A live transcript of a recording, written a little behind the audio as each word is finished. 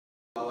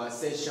Our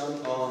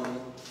session on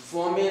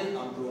forming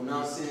and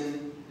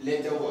pronouncing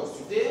letter words.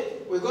 Today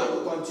we're going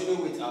to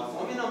continue with our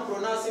forming and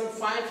pronouncing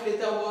 5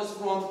 letter words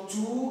from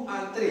 2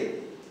 and 3.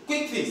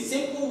 Quickly,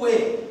 simple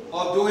way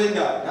of doing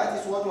that. That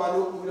is what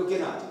we're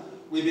looking at.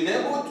 We've been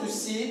able to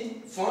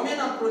see forming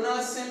and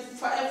pronouncing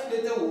 5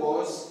 letter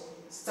words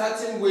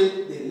starting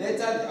with the letter,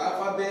 the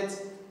alphabet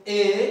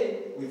A.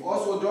 We've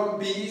also done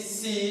B,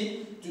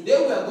 C.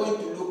 Today we are going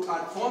to look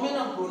at forming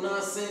and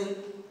pronouncing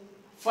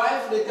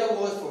 5 letter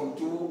words from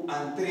 2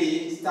 and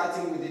 3,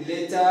 starting with the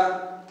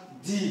letter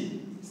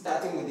D.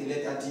 Starting with the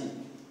letter D.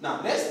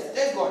 Now let's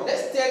go.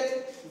 Let's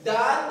take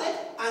dad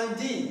and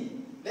D.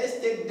 Let's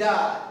take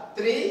dad.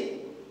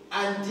 3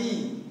 and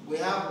D. We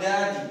have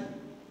daddy.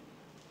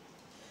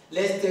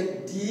 Let's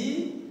take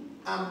D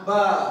and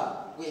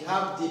bar. We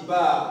have the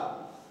bar.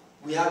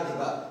 We have the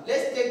bar.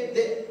 Let's take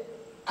the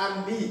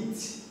and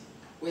beat.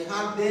 We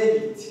have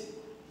David.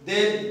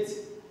 David.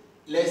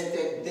 Let's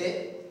take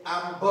the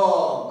and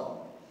bog.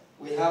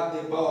 We have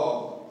the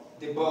bog.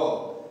 The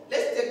bog.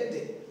 Let's take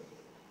the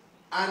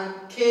and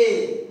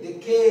K. The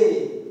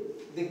K.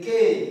 The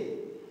K.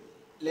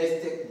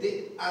 Let's take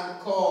the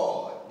and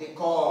coy. The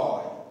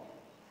coy.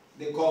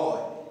 The coy.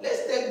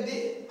 Let's take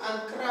the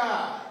and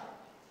cry.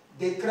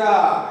 The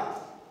cry.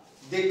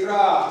 The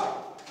cry.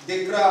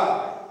 The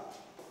cry.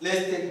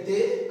 Let's take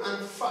the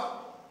and fa.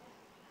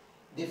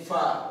 The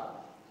fa.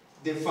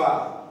 The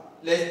fa.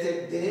 Let's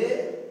take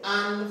the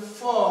and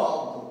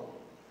fog.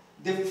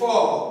 The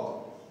fog.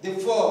 The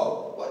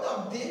fog. What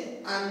of the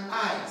and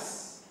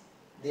ice?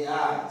 The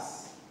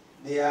ice.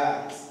 The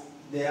ice.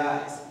 The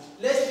ice.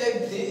 Let's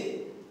take the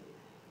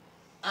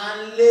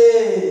and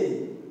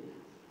lay.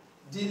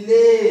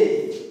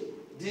 Delay.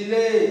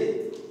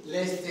 Delay.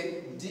 Let's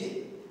take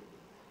the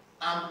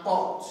and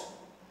pot.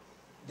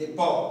 The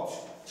pot.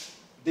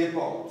 The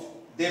pot.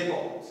 The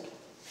pot.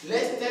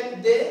 Let's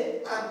take the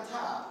and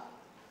tar.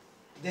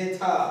 The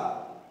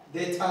tar.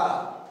 The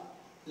tar.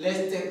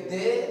 Let's take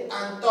the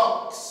and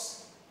talks.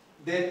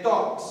 The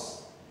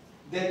talks.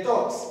 The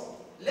talks.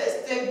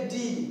 Let's take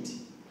deed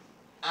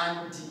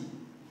and D.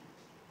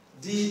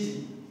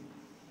 Didi.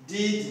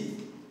 Didi.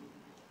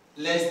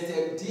 Let's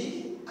take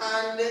D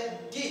and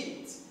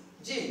git.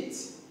 Jit.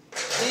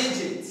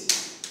 Digit.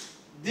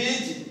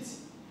 Digit.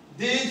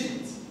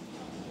 Digit.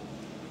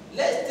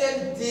 Let's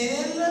take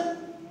deal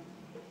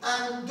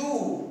and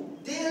do.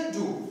 Deal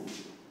do.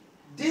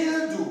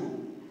 Deal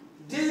do.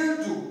 Deal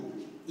do.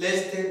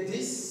 Let's take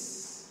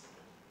this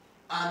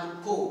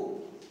and co.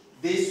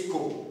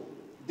 Disco.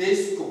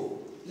 Disco.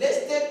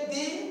 Let's take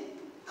the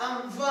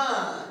and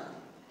van.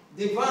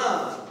 The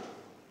van.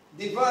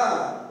 The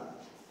van.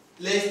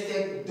 Let's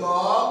take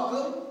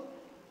dog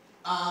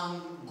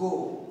and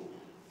go.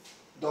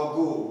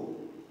 Doggo.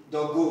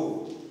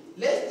 Doggo.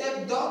 Let's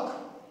take dog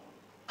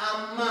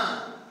and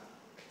man.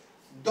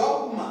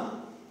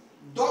 Dogma.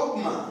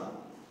 Dogma.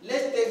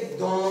 Let's take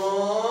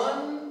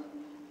don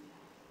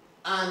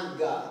and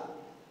ga.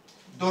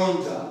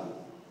 Donga.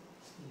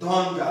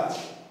 Donga.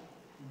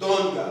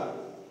 Donga.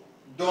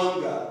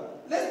 Donga.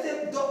 Let's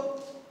take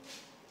dog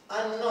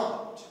and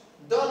not.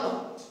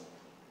 Donut.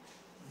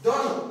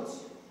 Donut.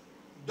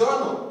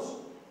 Donut.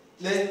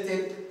 Let's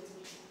take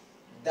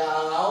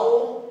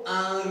dow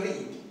and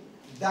re.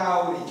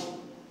 Dowry.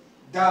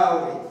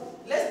 Dowry.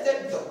 Let's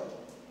take dog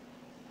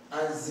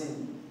and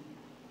zin.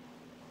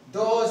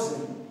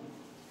 Dozen.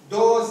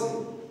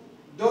 Dozen.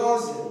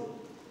 Dozen.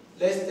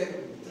 Let's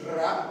take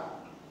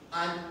drop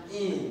and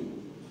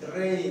in.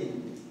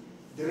 Drain.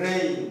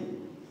 Drain.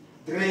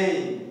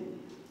 Drain.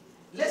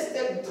 Let's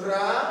take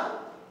dra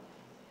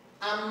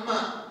and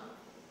ma.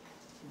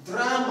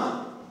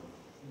 Drama.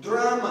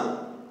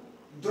 Drama.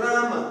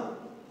 Drama.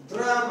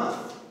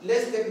 Drama.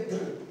 Let's take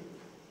dr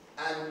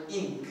and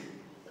ink.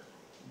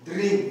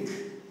 Drink.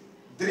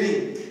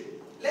 Drink.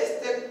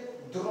 Let's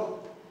take draw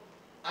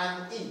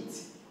and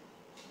eat.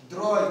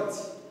 Draw it.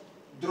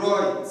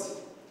 Draw it.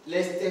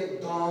 Let's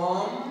take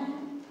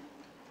dom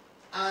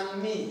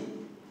and me.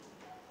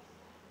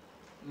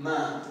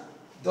 Ma.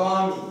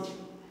 Dummy.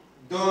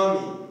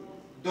 Dummy.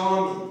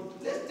 Dummy.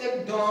 Let's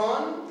take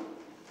don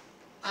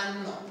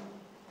and no.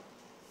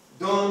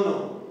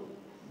 Dono.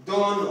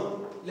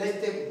 Dono.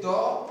 Let's take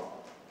do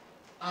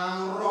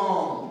and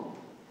rom.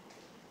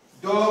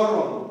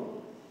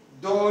 Dorom.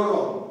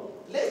 Dorom.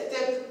 Let's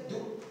take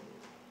do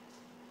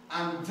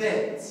and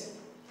vet.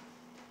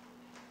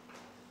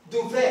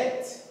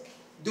 Duvet.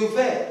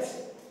 Duvet.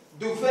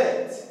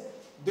 Duvet.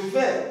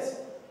 Duvet.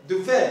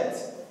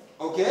 Duvet.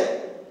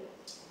 Okay?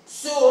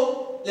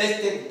 So,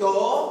 let's take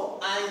do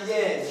and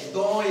yen.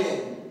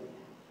 Doyen.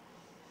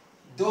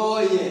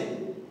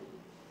 Doyen.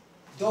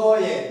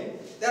 Doyen.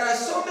 There are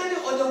so many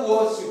other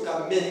words you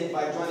can make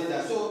by joining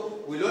that. So,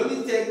 we'll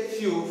only take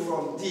few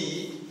from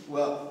D.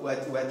 Well,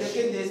 we're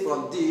taking this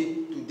from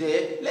D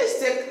today.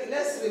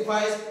 Let's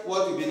revise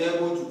what we've been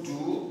able to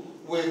do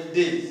with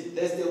this.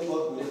 Let's take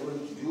what we're able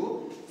to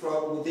do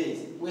with this.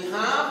 We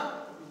have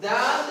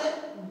dad,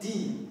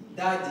 D,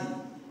 daddy.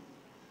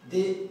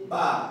 The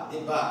bar,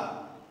 the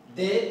bar.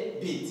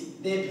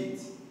 Debit,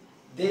 debit.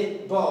 the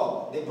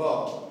ball,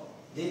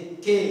 the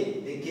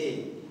cane,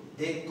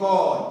 the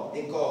coin,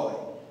 the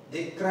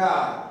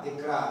cry,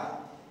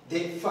 the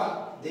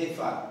fa,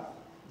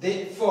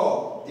 the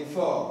fall,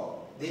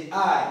 the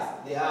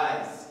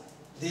eyes,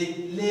 the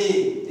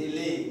leg,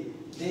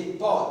 the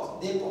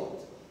pot,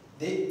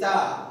 the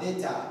tar,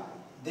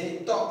 the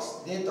talks,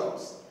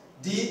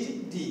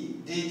 did,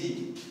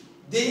 dig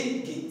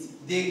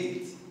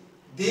it,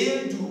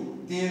 they'll do,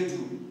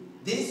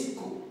 this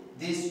go,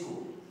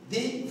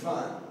 the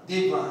van,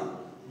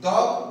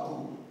 dog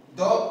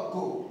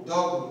go,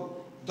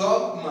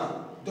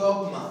 dogma,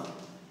 donga,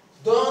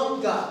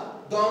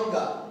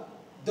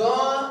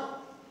 door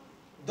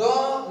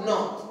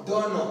not,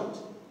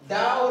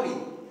 dowry,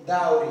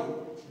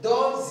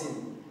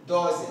 dozen,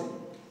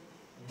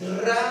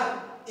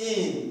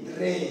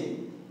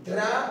 drain,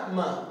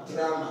 drama,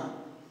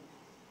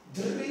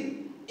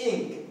 drink,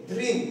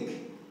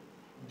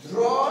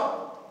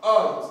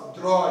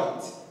 draw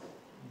it,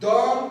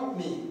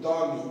 dummy,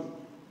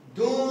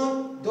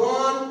 don't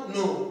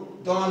know,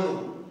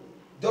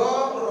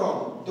 door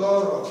wrong,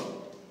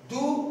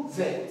 do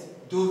vet,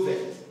 door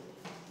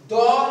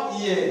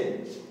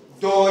yen.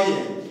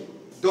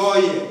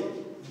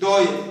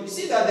 You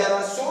see that there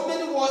are so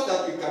many words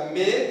that we can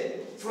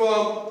make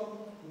from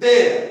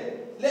there.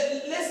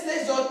 Let's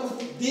just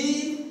put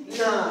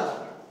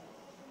dinar.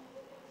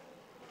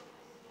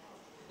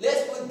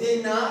 Let's put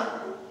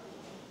dinar.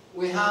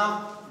 We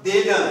have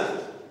dinner.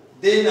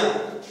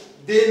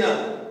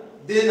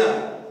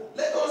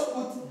 Let us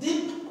put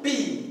dip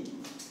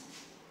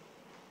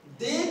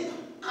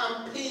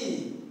and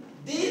p.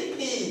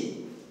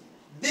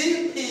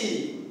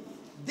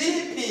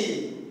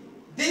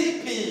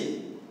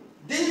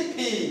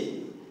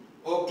 DP.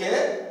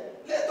 Okay?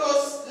 Let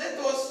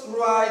us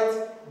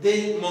write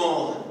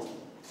demon.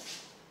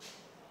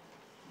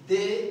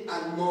 Day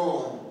and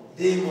moon.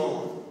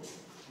 Demon.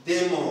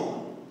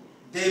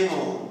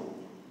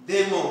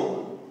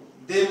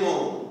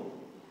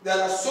 There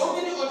are so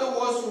many other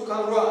words you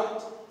can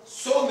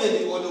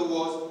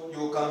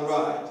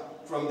write.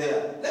 From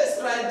there.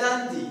 Let's write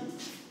dandy.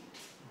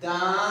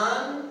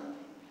 Dandy.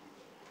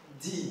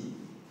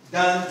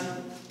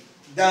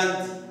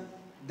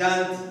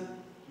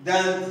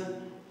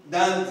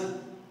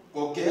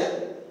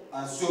 Okay?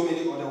 And so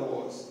many other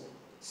words.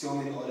 We can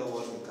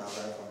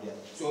write from there.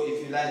 So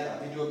if you like our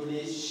video,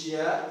 please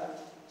share,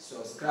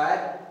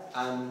 subscribe,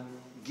 and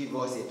give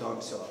us a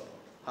thumbs up.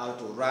 How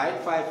to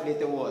write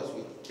 5-letter words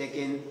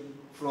taken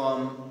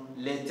from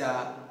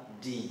letter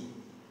D.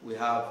 We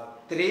have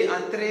 3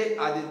 and 3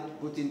 added,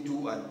 put in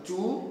 2 and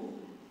 2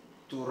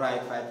 to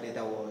write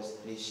 5-letter words.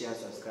 Please share,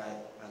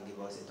 subscribe, and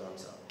give us a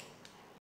thumbs up.